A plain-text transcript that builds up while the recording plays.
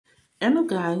Hello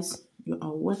guys, you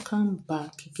are welcome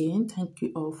back again. Thank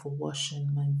you all for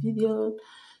watching my video.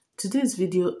 Today's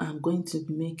video I'm going to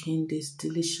be making this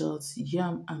delicious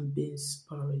yam and beans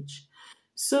porridge.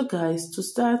 So guys, to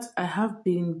start, I have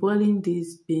been boiling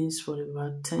these beans for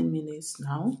about 10 minutes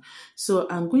now. So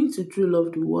I'm going to drill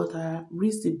off the water,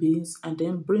 rinse the beans, and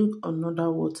then bring another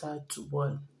water to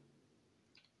boil.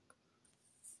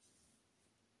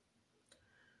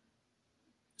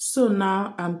 So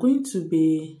now I'm going to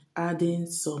be adding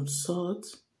some salt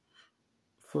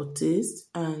for taste,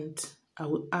 and I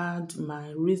will add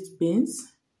my rinsed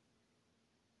beans.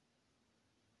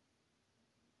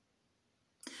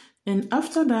 And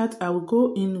after that, I will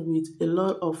go in with a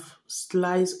lot of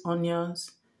sliced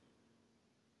onions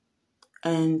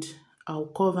and I'll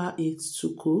cover it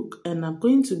to cook. And I'm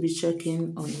going to be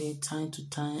checking on it time to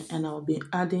time, and I'll be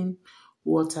adding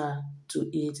water to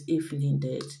it if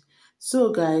needed.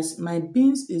 So guys, my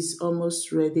beans is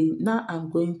almost ready. Now I'm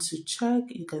going to check.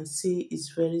 You can see it's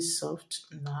very soft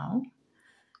now.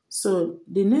 So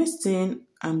the next thing,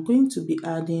 I'm going to be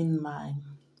adding my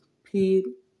peeled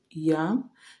yam.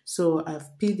 So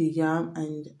I've peeled the yam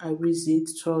and I rinse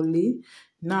it thoroughly.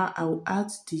 Now I will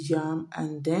add the yam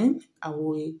and then I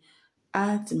will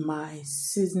add my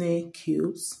seasoning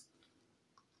cubes.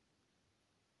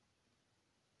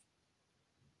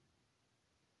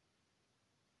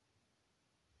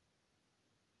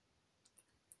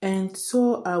 And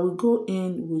so I will go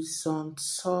in with some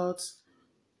salt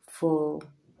for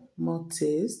more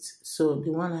taste. So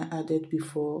the one I added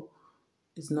before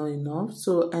is not enough.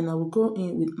 So, and I will go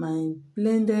in with my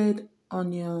blended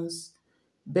onions,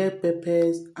 bell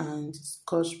peppers, and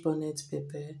scotch bonnet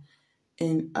pepper.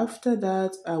 And after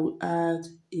that, I will add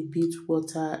a bit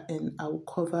water and I will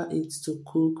cover it to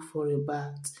cook for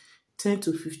about 10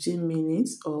 to 15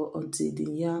 minutes or until the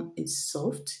yam is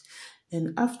soft.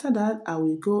 And after that, I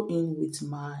will go in with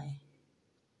my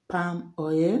palm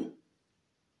oil.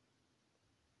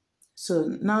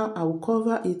 So now I will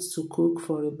cover it to cook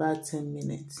for about 10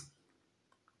 minutes.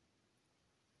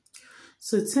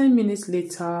 So 10 minutes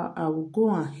later, I will go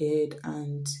ahead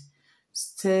and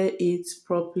stir it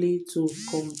properly to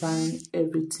combine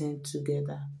everything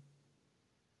together.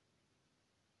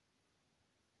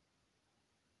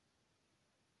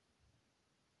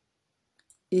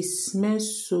 It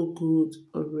smells so good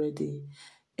already.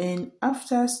 And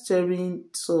after stirring,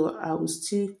 so I will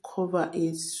still cover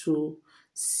it to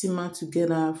simmer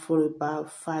together for about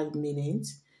 5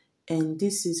 minutes. And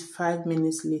this is 5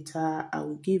 minutes later. I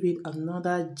will give it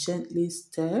another gently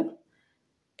stir.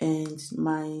 And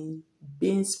my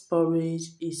beans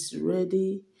porridge is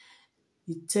ready.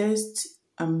 It tastes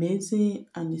amazing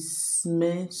and it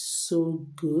smells so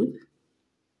good.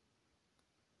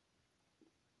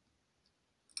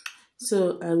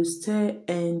 So I will stir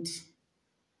and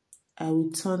I will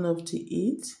turn off the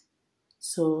heat.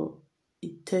 So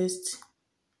it tastes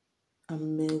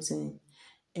amazing.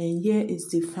 And here is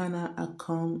the final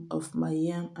outcome of my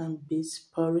yam and beans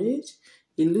porridge.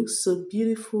 It looks so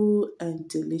beautiful and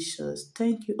delicious.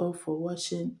 Thank you all for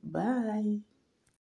watching. Bye.